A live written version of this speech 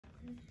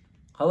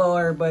Hello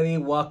everybody,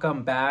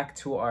 welcome back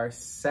to our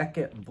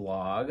second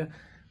vlog.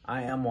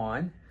 I am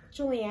Juan.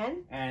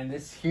 Julianne. And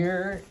this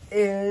here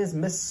is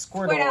Miss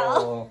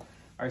Squirtle,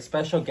 our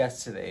special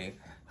guest today.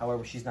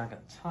 However, she's not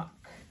going to talk.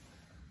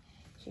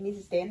 She needs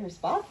to stay in her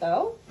spot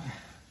though.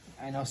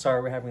 I know,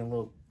 sorry, we're having a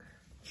little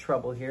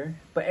trouble here.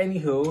 But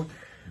anywho,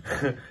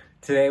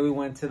 today we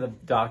went to the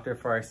doctor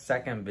for our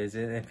second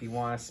visit. And if you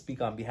want to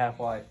speak on behalf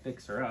while I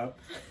fix her up.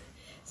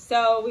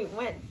 So we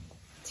went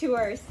to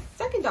our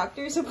second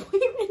doctor's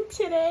appointment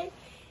today,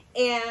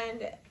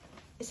 and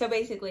so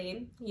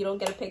basically you don't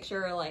get a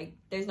picture, like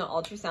there's no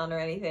ultrasound or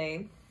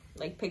anything,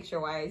 like picture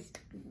wise.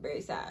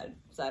 Very sad,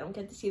 so I don't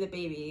get to see the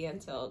baby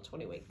until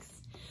 20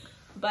 weeks,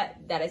 but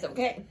that is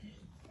okay.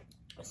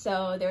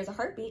 So there's a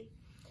heartbeat,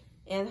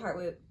 and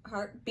the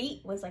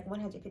heartbeat was like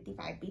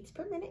 155 beats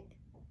per minute,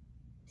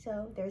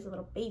 so there's a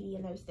little baby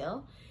in there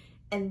still.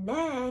 And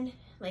then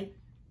like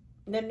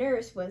the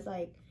nurse was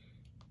like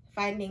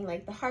finding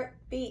like the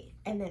heartbeat,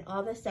 and then all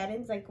of a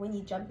sudden, like when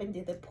you jump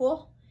into the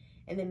pool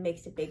and then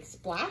makes a big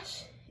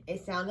splash, it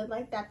sounded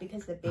like that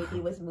because the baby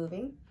was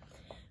moving.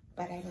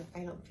 But I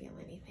don't feel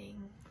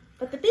anything,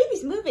 but the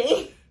baby's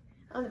moving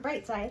on the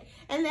bright side.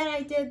 And then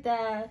I did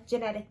the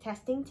genetic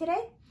testing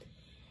today,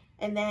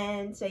 and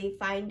then so you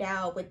find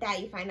out with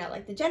that, you find out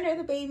like the gender of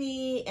the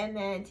baby, and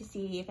then to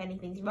see if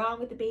anything's wrong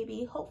with the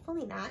baby.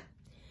 Hopefully not,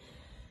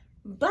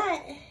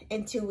 but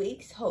in 2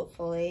 weeks,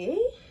 hopefully,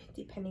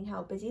 depending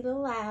how busy the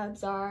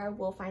labs are,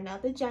 we'll find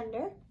out the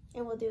gender,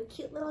 and we'll do a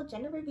cute little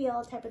gender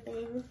reveal type of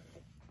thing.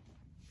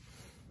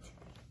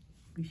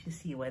 We should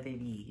see what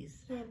it is.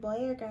 Yeah,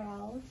 boy or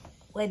girl.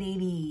 What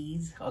it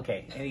is.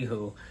 Okay,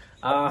 anywho,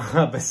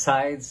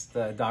 besides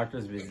the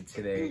doctor's visit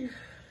today,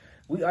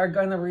 we are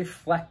gonna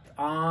reflect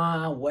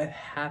on what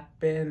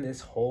happened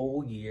this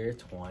whole year,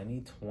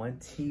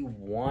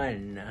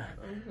 2021.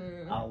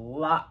 A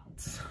lot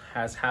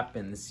has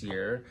happened this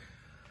year.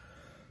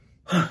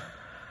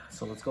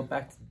 So let's go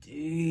back to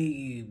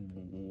day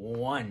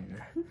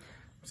one.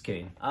 Just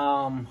kidding.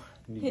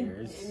 New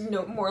Year's.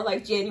 No, more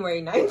like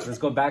January 9th. Let's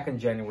go back in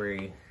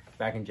January.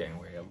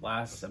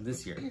 Of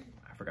this year.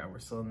 I forgot we're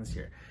still in this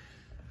year.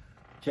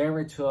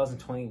 January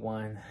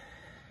 2021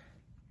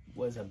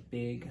 was a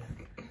big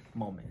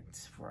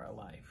moment for our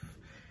life.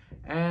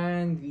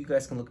 And you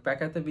guys can look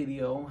back at the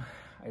video.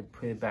 I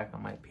put it back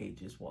on my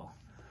page as well.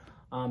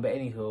 But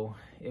anywho,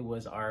 it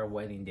was our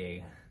wedding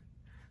day.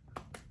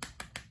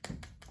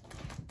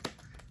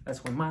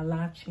 That's when my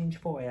life changed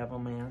forever,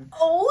 man.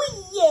 Oh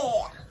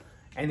yeah.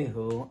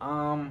 Anywho,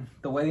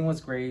 the wedding was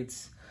great.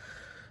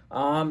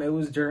 It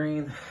was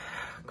during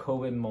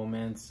COVID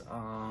moments.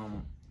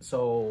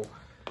 So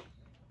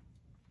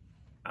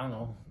I don't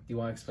know. Do you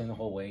want to explain the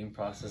whole wedding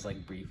process,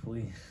 like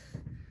briefly?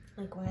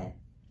 Like what?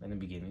 In the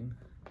beginning.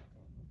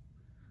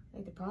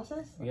 Like the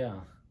process?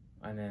 Yeah,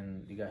 and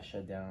then you got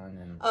shut down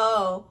and.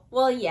 Oh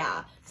well,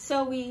 yeah.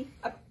 So we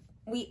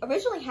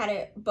originally had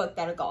it booked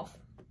at a golf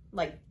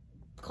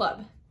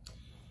club.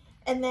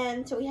 And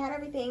then, so we had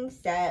everything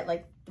set,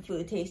 like the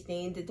food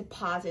tasting, the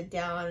deposit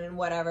down and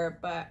whatever.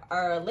 But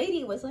our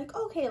lady was like,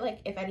 okay,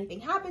 like if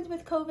anything happens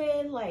with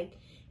COVID, like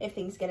if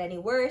things get any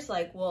worse,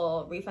 like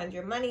we'll refund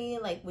your money.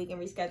 Like we can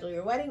reschedule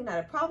your wedding, not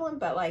a problem.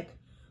 But like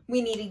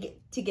we needed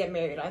to get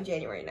married on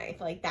January 9th.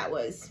 Like that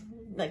was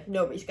like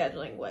no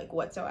rescheduling like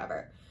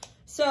whatsoever.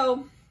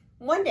 So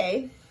one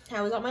day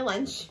I was on my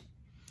lunch.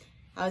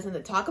 I was in the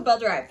Taco Bell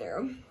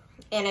drive-thru,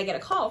 and I get a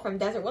call from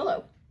Desert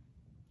Willow,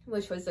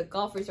 which was the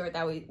golf resort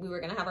that we were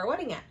gonna have our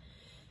wedding at.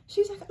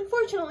 She's like,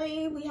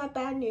 unfortunately, we have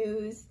bad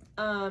news.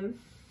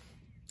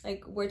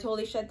 Like we're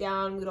totally shut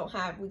down. We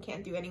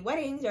can't do any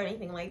weddings or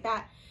anything like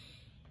that.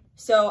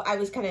 So I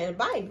was kind of in a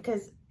bind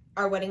because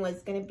our wedding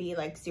was gonna be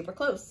like super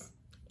close,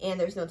 and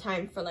there's no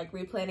time for like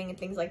replanning and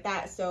things like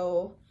that.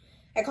 So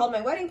I called my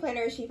wedding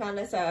planner. She found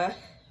us a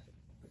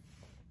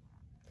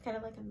kind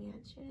of like a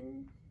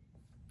mansion,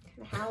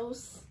 kind of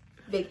house.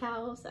 Big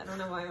house. I don't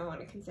know why I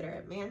want to consider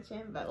it a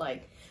mansion, but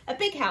like a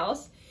big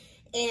house.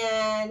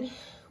 And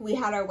we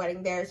had our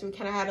wedding there, so we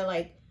kind of had to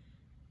like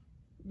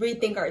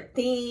rethink our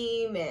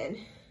theme and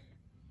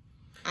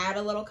add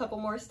a couple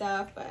more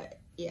stuff. But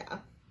yeah,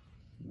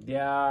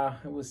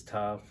 it was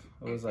tough.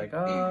 It was like,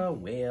 oh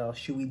well,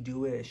 should we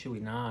do it, should we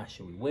not,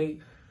 should we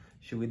wait,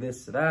 should we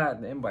this to that?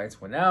 The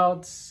invites went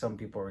out. Some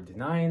people were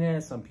denying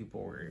it, some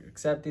people were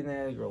accepting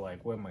it. You're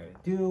like, what am I gonna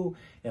do?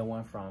 It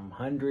went from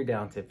 100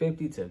 down to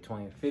 50 to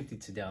 20, 50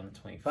 to down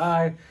to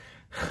 25.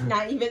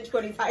 Not even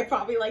 25,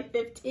 probably like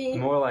 15.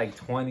 More like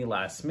 20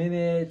 last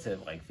minute to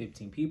like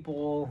 15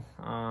 people.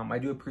 I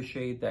do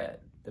appreciate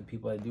that the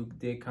people that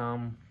did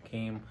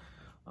came.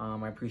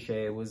 I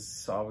appreciate it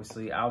was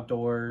obviously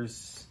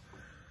outdoors.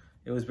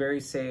 It was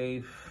very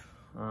safe.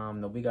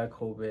 Nobody got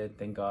COVID,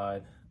 thank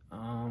God.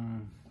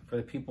 For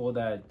the people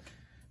that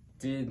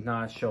did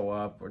not show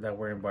up or that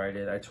were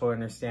invited, I totally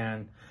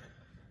understand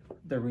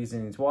the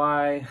reasons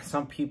why.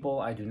 Some people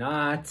I do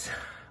not.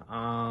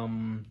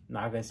 Not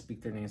gonna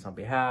speak their names on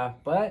behalf,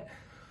 but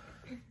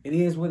it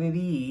is what it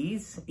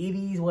is. It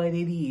is what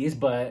it is.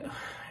 But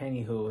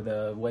anywho,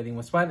 the wedding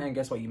was fun, and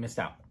guess what? You missed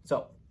out.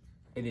 So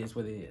it is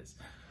what it is.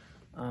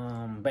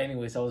 But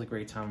anyways, that was a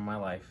great time in my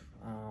life.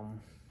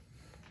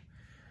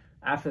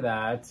 After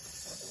that,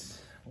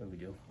 what did we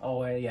do?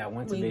 Oh yeah, I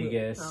went to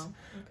Vegas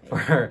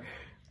for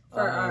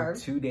our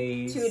 2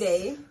 days. 2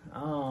 days.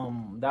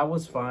 That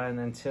was fun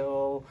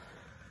until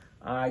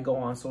I go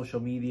on social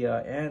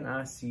media and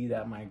I see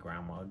that my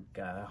grandma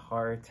got a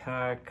heart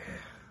attack.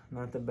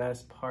 Not the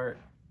best part,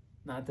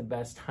 not the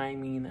best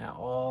timing at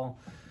all.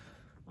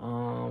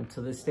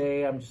 To this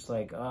day, I'm just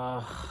like,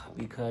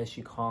 because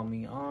she called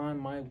me on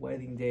my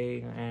wedding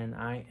day and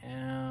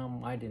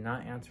I did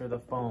not answer the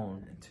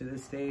phone. To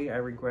this day, I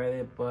regret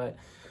it, but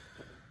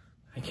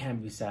I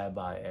can't be sad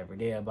about it every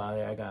day about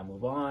it. I gotta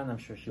move on. I'm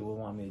sure she will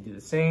want me to do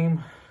the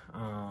same.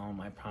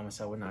 I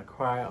promise I would not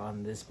cry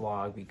on this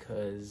vlog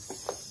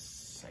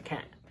because I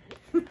can't.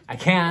 I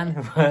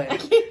can, but I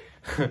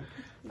can't.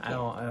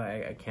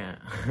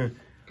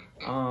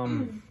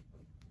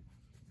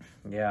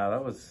 Yeah,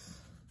 that was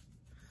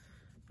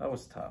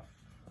tough.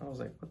 I was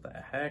like, what the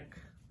heck?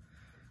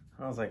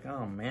 I was like,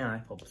 oh man, I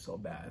felt so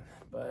bad.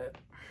 But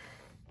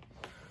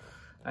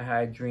I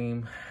had a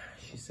dream.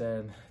 She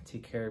said,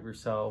 take care of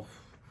yourself.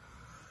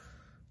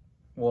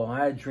 Well,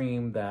 I had a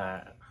dream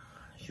that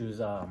she was,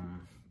 how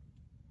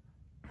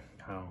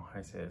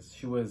I say this?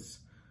 She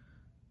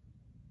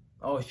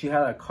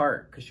had a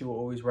cart, because she would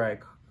always ride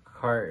a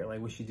cart,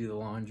 like when she do the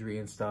laundry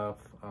and stuff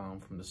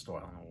from the store.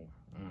 I don't know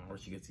where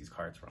she gets these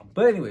carts from.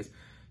 But anyways,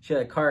 she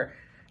had a cart,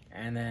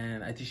 and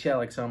then I think she had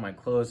like some of my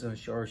clothes, and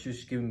she was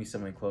just giving me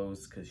some of my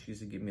clothes, because she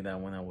used to give me that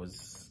when I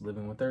was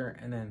living with her.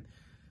 And then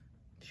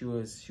she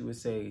would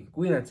say,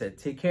 Guilan said,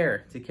 take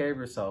care of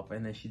yourself,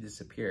 and then she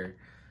disappeared.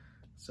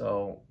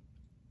 So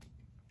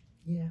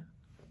yeah.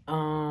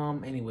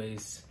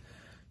 Anyways,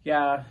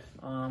 yeah,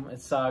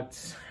 it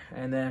sucked.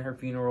 And then her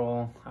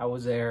funeral, I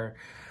was there.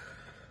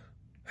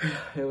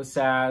 It was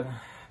sad,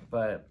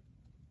 but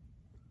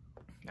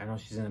I know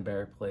she's in a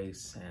better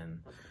place,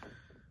 and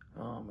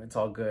it's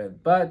all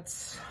good. But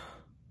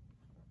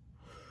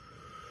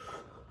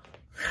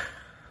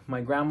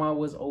my grandma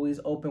was always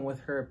open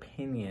with her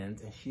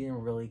opinions, and she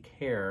didn't really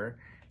care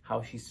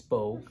how she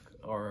spoke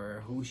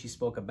or who she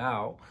spoke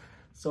about.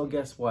 So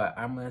guess what?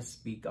 I'm going to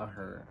speak on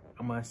her.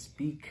 I'm going to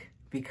speak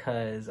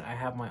because I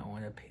have my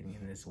own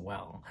opinion as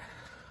well.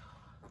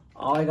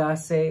 All I gotta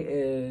say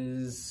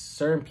is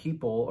certain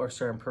people or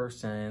certain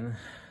person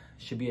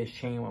should be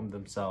ashamed of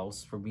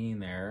themselves for being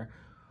there,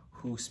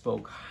 who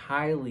spoke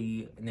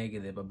highly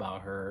negative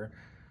about her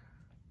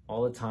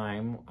all the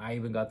time. I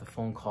even got the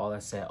phone call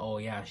that said, oh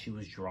yeah, she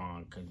was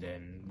drunk, and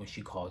then when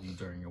she called you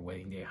during your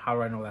wedding day. How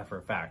do I know that for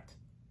a fact?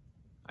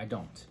 I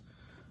don't.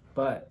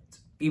 But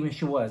even if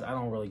she was, I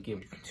don't really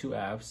give two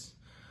F's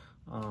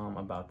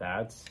about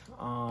that.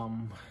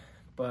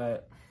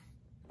 But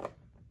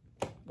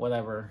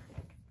whatever,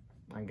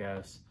 I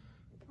guess.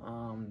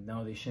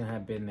 No, they shouldn't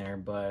have been there,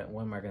 but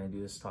what am I gonna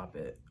do to stop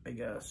it? I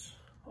guess.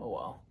 Oh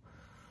well.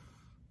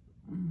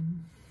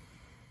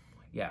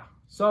 Yeah.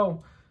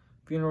 So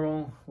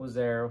funeral was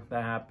there.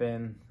 That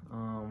happened.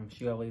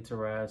 She got laid to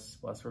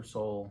rest. Bless her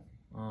soul.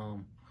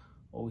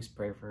 Always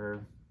pray for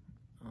her.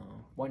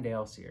 One day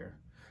I'll see her,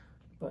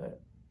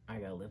 but I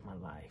gotta live my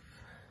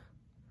life.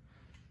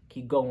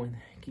 Keep going.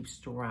 Keep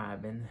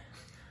striving.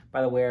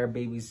 By the way, our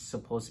baby's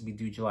supposed to be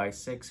due July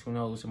 6th. Who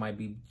knows? It might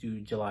be due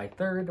July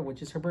 3rd,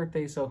 which is her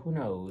birthday. So who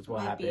knows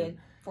what happened? Might be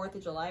a 4th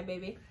of July,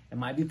 baby. It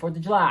might be 4th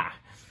of July.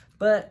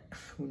 But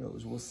who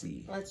knows? We'll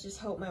see. Let's just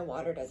hope my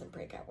water doesn't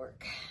break at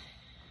work.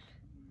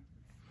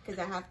 Because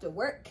I have to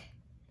work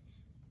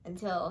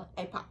until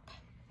I pop.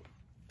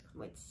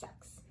 Which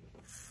sucks.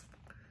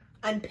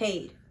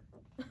 Unpaid.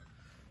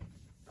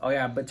 Oh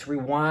yeah, but to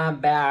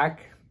rewind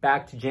back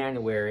to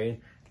January.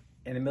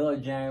 In the middle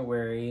of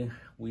January,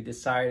 we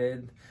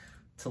decided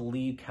to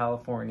leave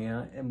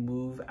California and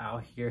move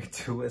out here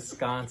to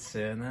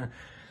Wisconsin.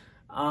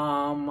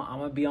 I'm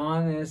gonna be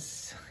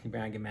honest. You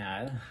better not get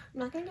mad. I'm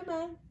not gonna get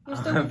mad.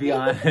 I'm gonna be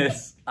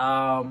honest.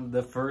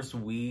 The first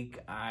week,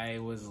 I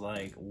was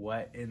like,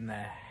 what in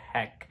the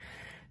heck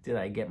did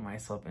I get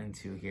myself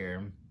into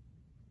here?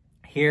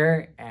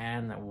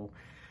 And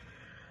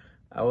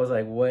I was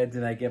like, what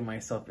did I get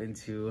myself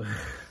into?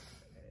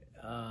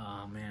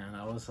 Oh man,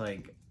 I was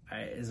like,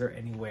 is there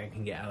any way I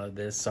can get out of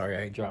this? Sorry,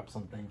 I dropped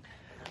something.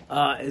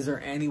 Is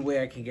there any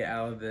way I can get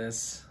out of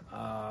this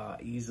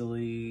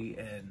easily?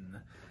 And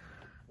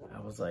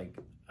I was like,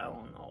 I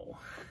don't know.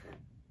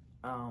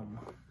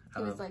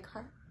 He was like,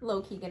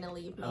 low-key gonna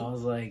leave me. I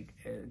was like,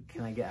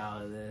 can I get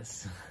out of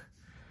this?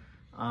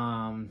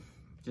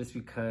 Just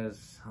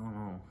because, I don't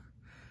know,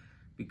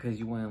 because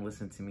you wouldn't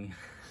listen to me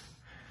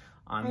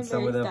on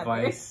some of the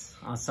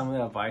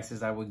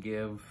advices I would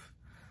give,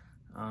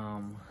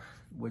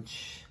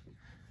 which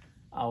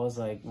I was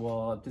like,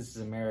 well, if this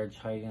is a marriage,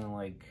 how are you gonna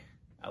like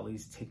at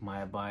least take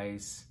my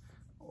advice,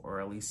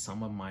 or at least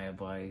some of my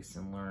advice,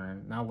 and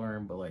not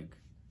learn, but like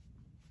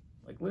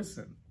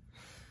listen.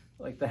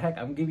 Like the heck,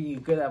 I'm giving you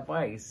good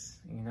advice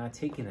and you're not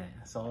taking it.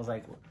 So I was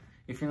like,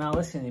 if you're not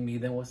listening to me,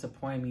 then what's the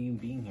point of me even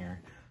being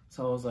here?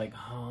 So I was like,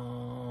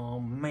 oh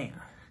man.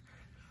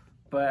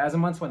 But as the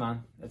months went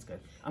on, it's good.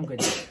 I'm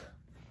good.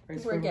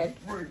 We're good.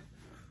 We're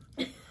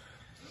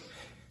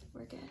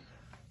good.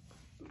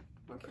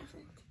 We're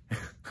perfect.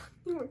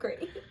 We're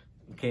great.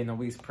 Okay,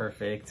 nobody's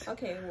perfect.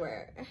 Okay,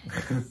 we're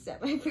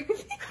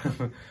semi-perfect.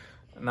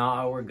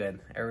 No, we're good.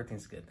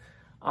 Everything's good.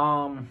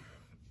 Anywho,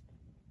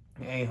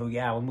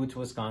 yeah, we moved to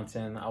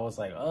Wisconsin. I was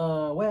like,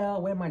 oh, well,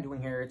 what am I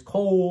doing here? It's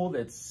cold.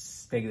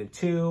 It's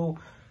 -2.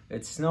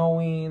 It's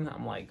snowing.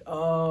 I'm like,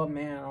 oh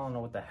man, I don't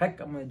know what the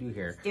heck I'm gonna do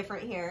here. It's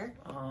different here.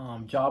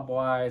 Job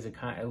wise, it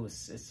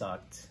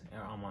sucked.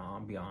 I'll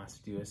be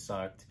honest with you, it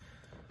sucked.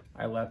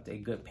 I left a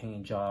good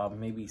paying job,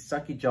 maybe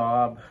sucky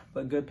job,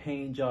 but good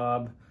paying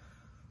job,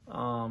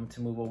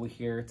 to move over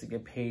here to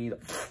get paid.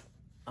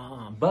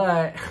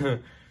 But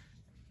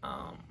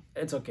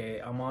it's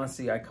okay.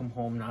 I come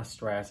home not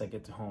stressed. I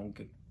get to home,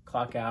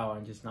 clock out,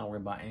 and just not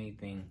worry about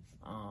anything.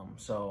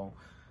 So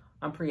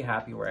I'm pretty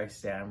happy where I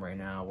stand right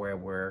now, where I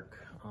work.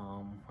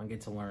 I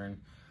get to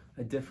learn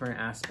a different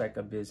aspect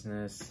of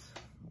business,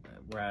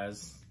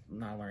 whereas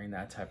not learning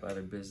that type of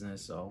other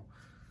business. So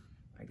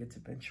I get to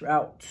venture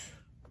out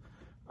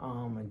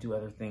and do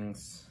other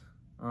things.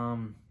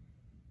 Yeah,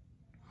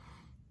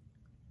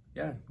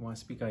 you want to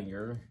speak on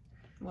your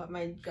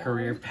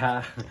career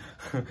path?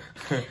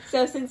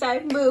 So since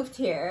I've moved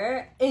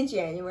here in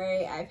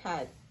January, I've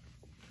had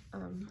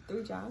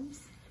 3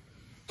 jobs.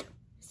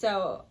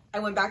 So I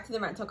went back to the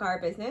rental car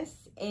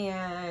business,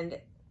 and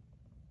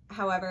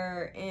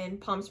however, in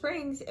Palm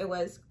Springs, it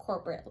was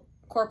corporate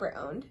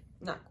owned,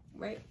 not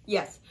right?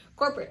 Yes,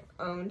 corporate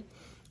owned.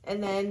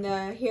 And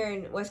then here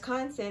in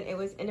Wisconsin, it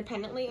was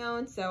independently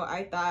owned. So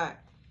I thought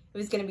it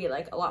was going to be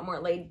like a lot more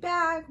laid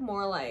back,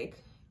 more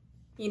like,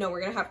 you know,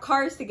 we're going to have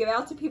cars to give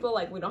out to people.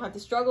 Like, we don't have to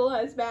struggle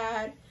as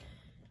bad.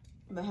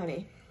 But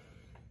honey,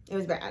 it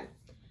was bad.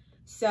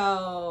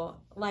 So,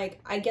 like,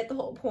 I get the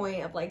whole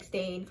point of, like,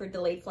 staying for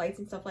delayed flights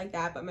and stuff like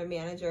that. But my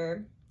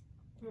manager,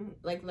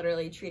 like,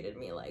 literally treated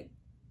me like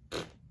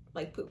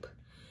poop.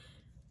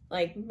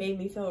 Like, made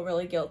me feel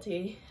really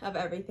guilty of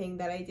everything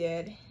that I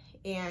did.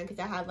 And because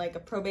I had, like, a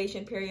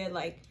probation period,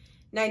 like,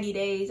 90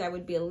 days, I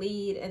would be a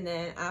lead. And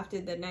then after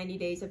the 90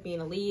 days of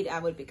being a lead, I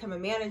would become a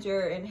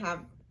manager and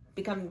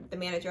become the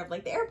manager of,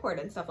 like, the airport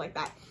and stuff like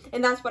that.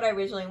 And that's what I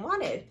originally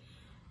wanted.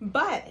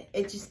 But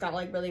it just got,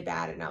 like, really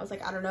bad. And I was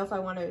like, I don't know if I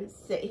want to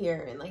sit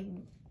here and, like,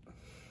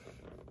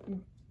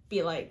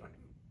 be like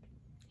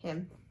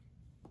him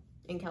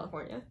in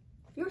California.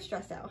 You were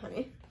stressed out,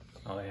 honey.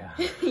 Oh, yeah.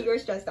 You were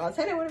stressed out.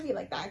 So I didn't want to be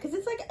like that. Because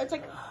it's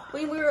like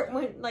when we were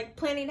like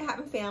planning to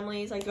have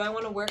families, like, do I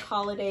want to work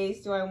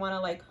holidays? Do I want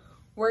to, like,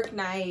 work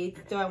nights?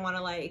 Do I want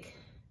to, like,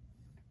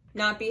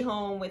 not be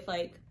home with,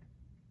 like,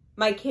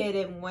 my kid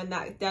and when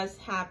that does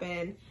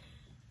happen?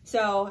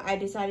 So I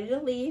decided to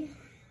leave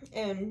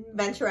and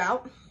venture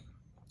out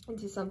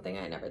into something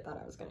I never thought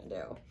I was going to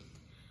do.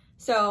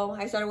 So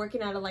I started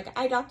working out of, like, an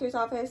eye doctor's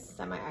office,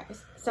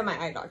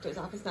 semi-eye doctor's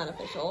office, not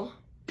official.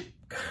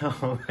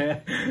 Oh,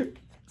 man.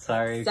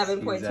 Sorry.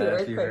 7.2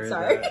 earthquake,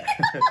 sorry.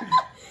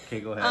 Okay,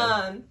 go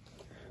ahead.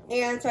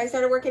 And so I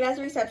started working as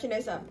a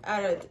receptionist at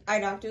an eye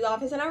doctor's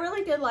office, and I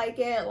really did like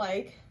it.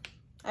 Like,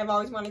 I've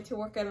always wanted to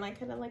work in, like,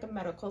 kind of like a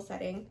medical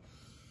setting.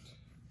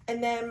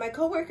 And then my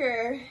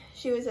coworker,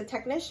 she was a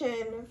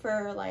technician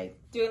for, like,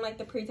 doing, like,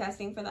 the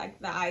pre-testing for,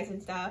 like, the eyes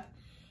and stuff.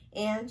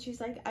 And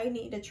she's like, I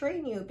need to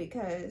train you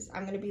because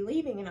I'm going to be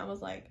leaving. And I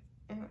was like,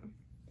 and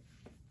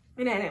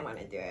I didn't want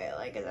to do it.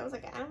 Like, because I was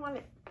like, I don't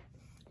want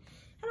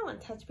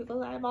to touch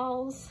people's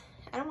eyeballs.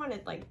 I don't want to,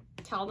 like,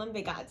 tell them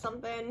they got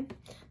something.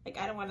 Like,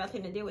 I don't want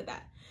nothing to do with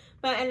that.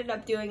 But I ended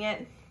up doing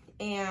it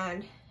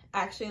and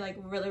actually, like,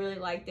 really, really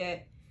liked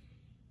it.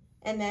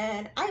 And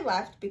then I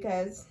left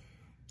because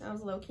I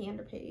was low-key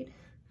underpaid.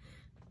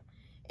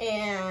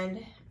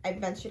 And I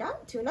ventured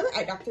out to another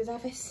eye doctor's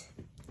office,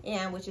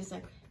 and which is,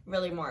 like,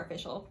 really more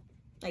official.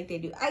 Like, they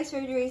do eye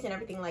surgeries and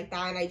everything like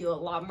that, and I do a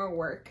lot more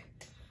work,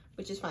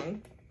 which is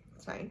fine.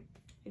 It's fine.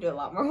 I do a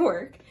lot more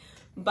work.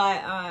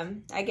 But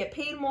I get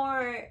paid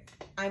more.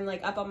 I'm,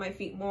 like, up on my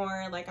feet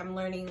more. Like, I'm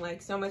learning,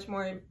 like, so much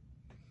more,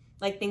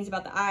 like, things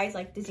about the eyes,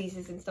 like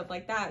diseases and stuff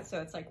like that. So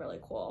it's, like, really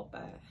cool.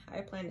 But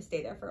I plan to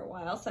stay there for a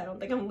while, so I don't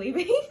think I'm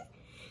leaving.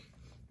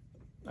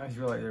 I just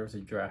realized there was a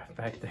draft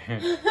back there.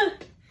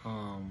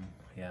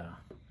 Yeah.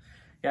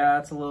 Yeah,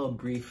 it's a little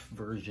brief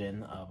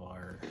version of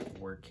our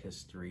work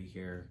history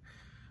here.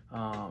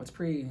 It's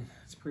pretty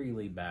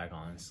laid back,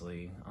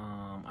 honestly.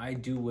 I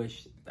do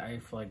wish, I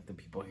feel like the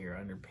people here are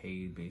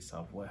underpaid based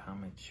off how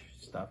much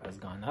stuff has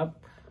gone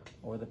up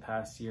over the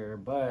past year,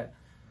 but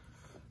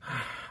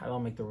I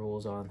don't make the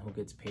rules on who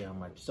gets paid how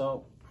much.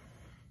 So,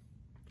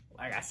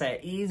 like I said,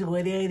 it is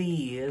what it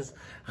is.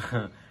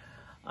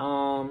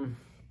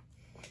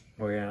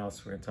 What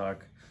else we're gonna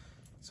talk?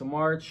 So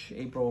March,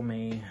 April,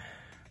 May.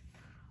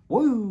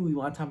 Woo! You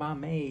want to talk about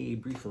May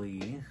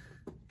briefly?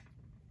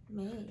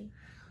 May.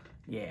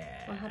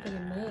 Yeah. What happened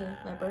in May?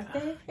 My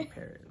birthday? My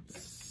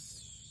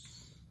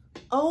parents.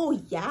 Oh,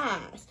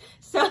 yes.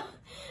 So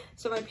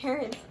my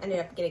parents ended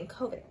up getting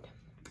COVID.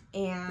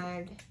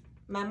 And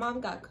my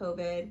mom got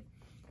COVID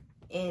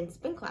in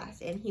spin class.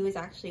 And he was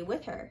actually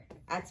with her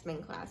at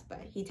spin class,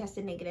 but he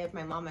tested negative.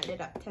 My mom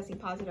ended up testing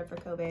positive for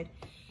COVID.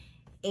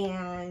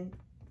 And,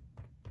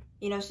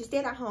 you know, she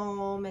stayed at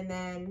home, and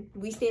then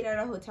we stayed at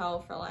a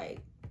hotel for like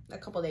a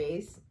couple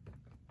days.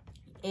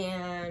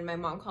 And my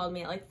mom called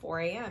me at like 4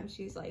 a.m.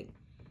 She's like,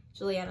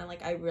 Juliana,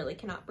 like, I really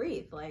cannot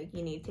breathe. Like,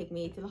 you need to take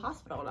me to the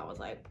hospital. And I was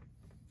like,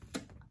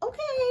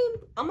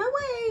 okay, on my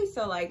way.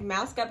 So like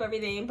mask up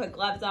everything, put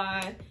gloves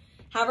on,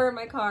 have her in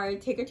my car,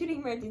 take her to the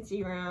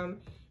emergency room.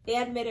 They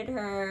admitted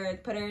her,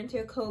 put her into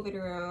a COVID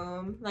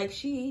room. Like,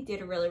 she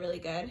did really, really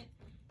good.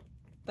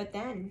 But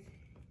then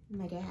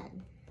my dad,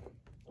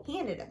 he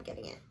ended up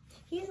getting it.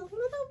 He's a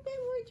little bit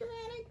more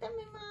dramatic than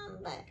my mom,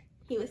 but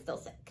he was still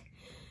sick.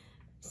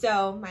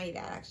 So my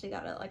dad actually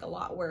got it like a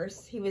lot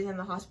worse. He was in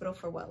the hospital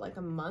for what, like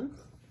a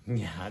month?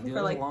 Yeah, dude,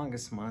 for like the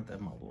longest month of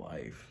my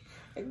life.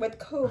 Like with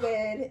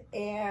COVID,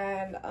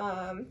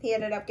 and he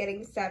ended up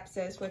getting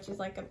sepsis, which is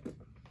like a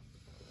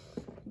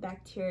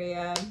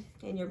bacteria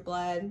in your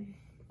blood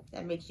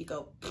that makes you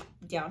go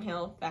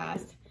downhill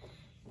fast.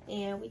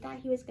 And we thought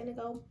he was gonna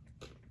go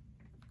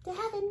to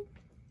heaven.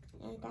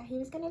 And I thought he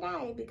was gonna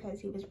die because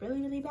he was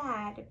really, really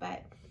bad.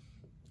 But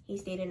he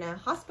stayed in a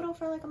hospital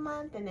for like a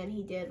month, and then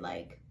he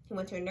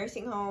went to a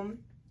nursing home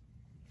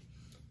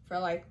for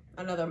like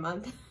another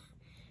month.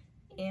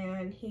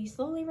 And he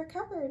slowly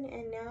recovered,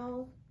 and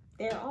now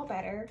they're all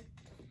better.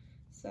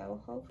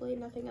 So hopefully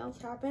nothing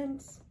else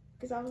happens.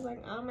 Because I was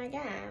like, oh my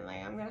God,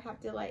 like, I'm gonna have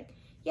to, like,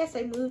 yes,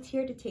 I moved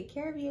here to take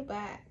care of you,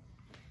 but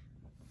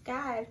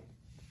God,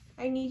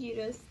 I need you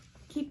to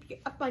keep you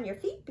up on your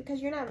feet,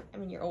 because you're not, I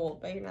mean, you're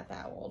old, but you're not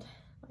that old.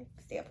 Like,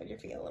 stay up on your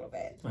feet a little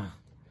bit.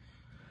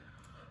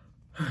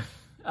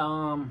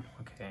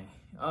 Okay.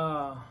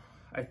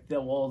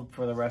 Well,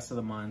 for the rest of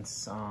the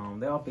months,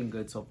 they've all been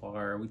good so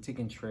far. We've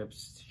taken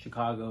trips to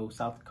Chicago,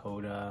 South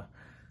Dakota,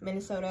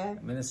 Minnesota,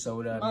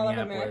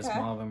 Minneapolis,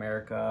 Mall of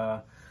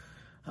America.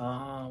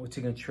 We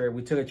took a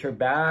trip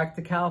back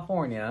to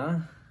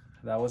California.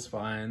 That was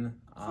fun.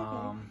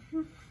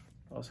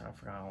 Also, I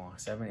forgot how long,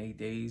 7-8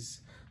 days.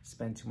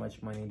 Spent too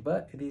much money,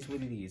 but it is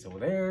what it is over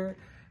there.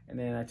 And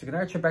then I took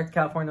another trip back to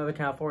California, Northern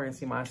California, and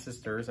see my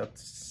sisters up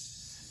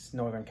to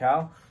Northern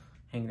Cal.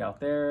 Hanged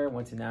out there,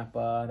 went to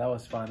Napa. That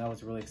was fun. That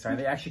was really exciting.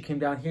 They actually came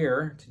down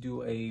here to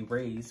do a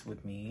race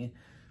with me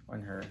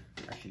on her.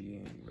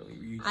 Actually,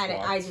 really,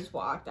 I just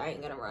walked. I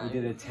ain't gonna run. We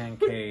did a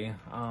 10K.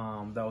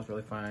 That was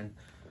really fun.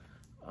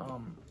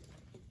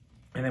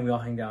 And then we all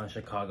hanged out in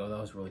Chicago. That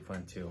was really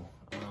fun too.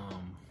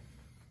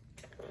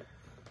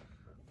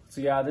 So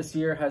yeah, this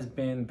year has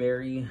been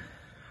very,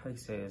 how do you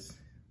say this,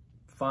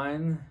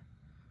 fun,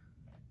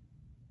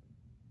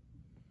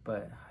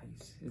 but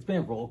it's been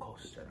a roller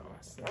coaster,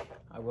 honestly.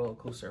 A roller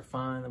coaster of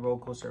fun, a roller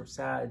coaster of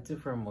sad,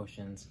 different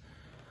emotions.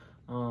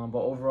 But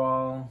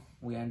overall,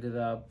 we ended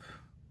up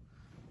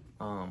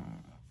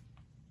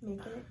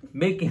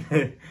making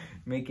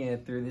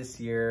it through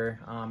this year.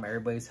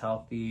 Everybody's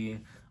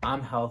healthy.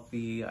 I'm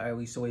healthy. I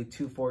used to weigh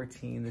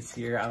 214 this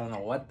year. I don't know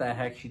what the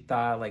heck she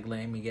thought, like,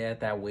 letting me get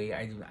that weight.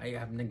 I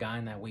haven't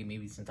gotten that weight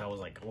maybe since I was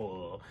like,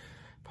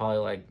 probably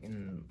like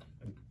in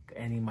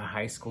any of my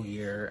high school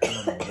year.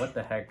 I don't know what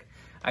the heck.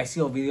 I see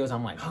old videos.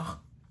 I'm like,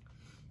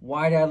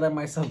 why did I let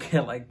myself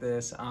get like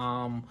this? So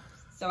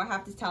I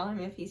have to tell him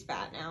if he's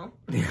fat now.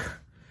 Yeah.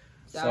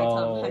 So I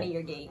tell him, honey,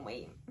 you're gaining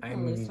weight.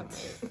 Lose some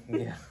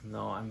weight. Yeah,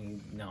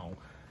 no.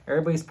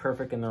 Everybody's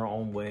perfect in their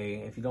own way.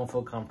 If you don't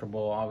feel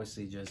comfortable,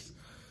 obviously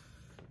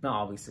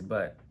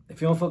but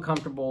if you don't feel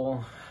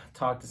comfortable,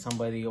 talk to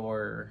somebody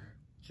or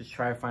just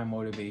try to find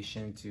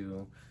motivation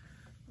to,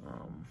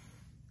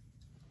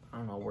 I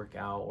don't know, work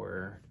out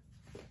or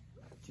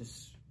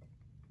just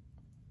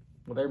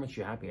whatever makes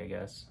you happy, I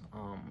guess.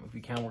 If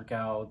you can't work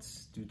out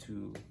due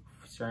to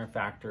certain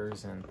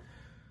factors, and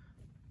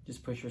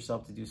just push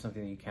yourself to do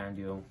something that you can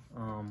do.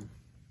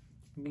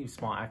 Maybe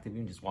small active,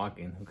 even just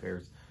walking, who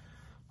cares?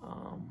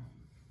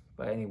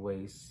 But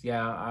anyways,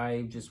 yeah,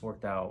 I just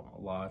worked out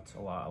a lot.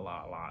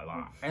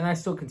 And I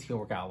still continue to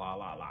work out a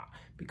lot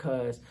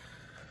because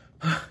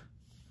I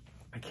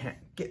can't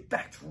get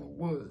back to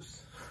what it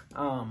was.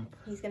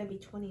 He's gonna be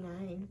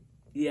 29.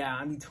 Yeah,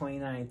 I'll be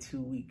 29 in 2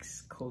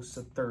 weeks, close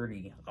to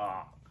 30.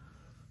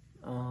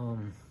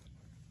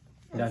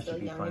 That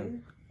should be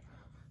fun.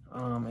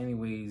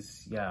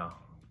 Anyways, yeah.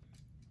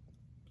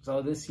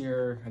 So this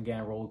year,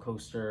 again, roller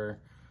coaster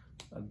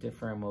of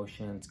different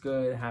emotions.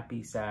 Good,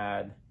 happy,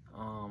 sad.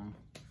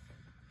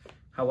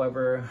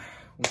 However,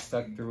 we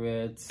stuck through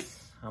it.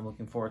 I'm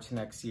looking forward to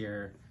next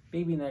year.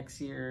 Baby next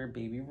year,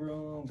 baby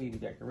room, baby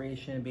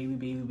decoration, baby.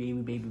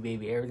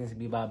 Everything's gonna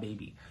be about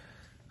baby.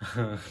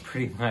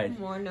 Pretty much.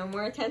 No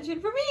more attention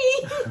for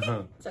me.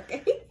 It's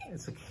okay.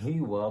 It's okay,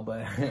 well,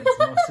 but it's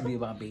supposed to be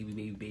about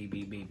baby.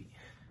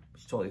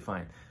 It's totally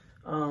fine.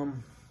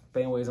 But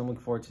anyways, I'm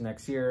looking forward to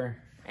next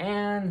year.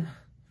 And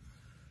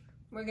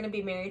we're gonna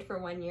be married for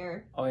 1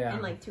 year. Oh yeah.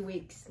 In like 2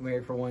 weeks.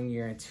 Married for 1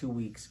 year and 2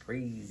 weeks.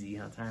 Crazy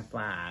how time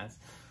flies.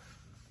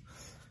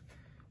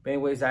 But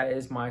anyways, that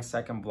is my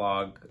second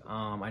vlog.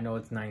 I know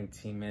it's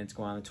 19 minutes,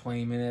 going on to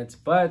 20 minutes,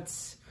 but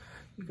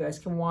you guys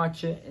can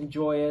watch it,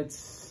 enjoy it.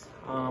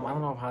 I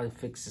don't know how to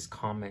fix this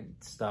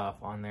comment stuff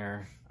on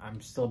there.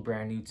 I'm still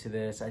brand new to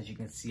this. As you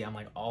can see, I'm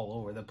like all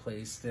over the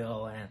place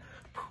still, and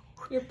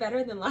You're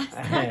better than last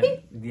time.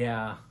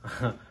 yeah.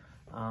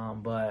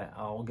 But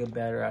I'll get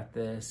better at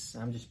this.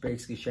 I'm just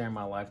basically sharing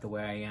my life the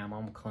way I am.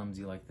 I'm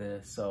clumsy like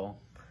this, so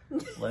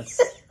let's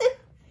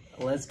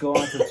go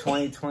on to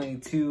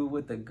 2022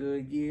 with a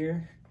good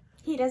year.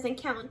 He doesn't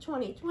count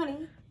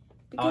 2020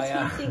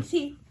 because he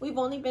thinks we've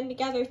only been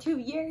together 2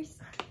 years.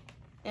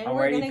 And Alrighty,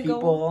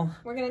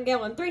 we're gonna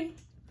go on 3.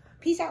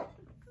 Peace out.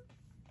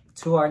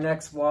 To our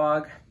next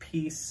vlog.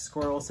 Peace.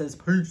 Squirrel says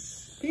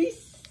peace.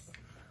 Peace.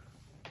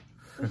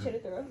 We should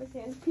have thrown up his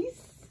hand.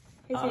 Peace.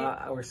 His hand.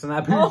 We're still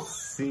not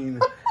peace.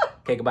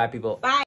 Okay, goodbye, people. Bye.